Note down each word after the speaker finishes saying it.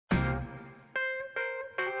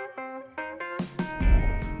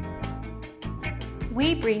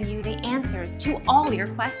we bring you the answers to all your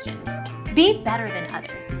questions. Be better than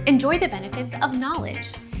others. Enjoy the benefits of knowledge.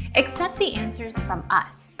 Accept the answers from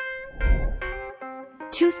us.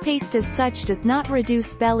 Toothpaste as such does not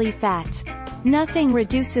reduce belly fat. Nothing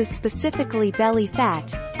reduces specifically belly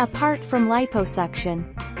fat, apart from liposuction.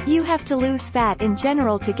 You have to lose fat in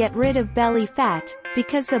general to get rid of belly fat,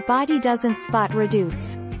 because the body doesn't spot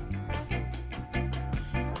reduce.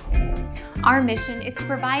 Our mission is to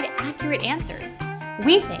provide accurate answers.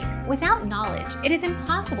 We think without knowledge, it is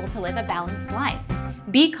impossible to live a balanced life.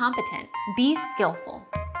 Be competent, be skillful.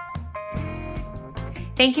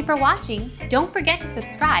 Thank you for watching. Don't forget to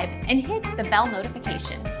subscribe and hit the bell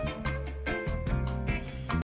notification.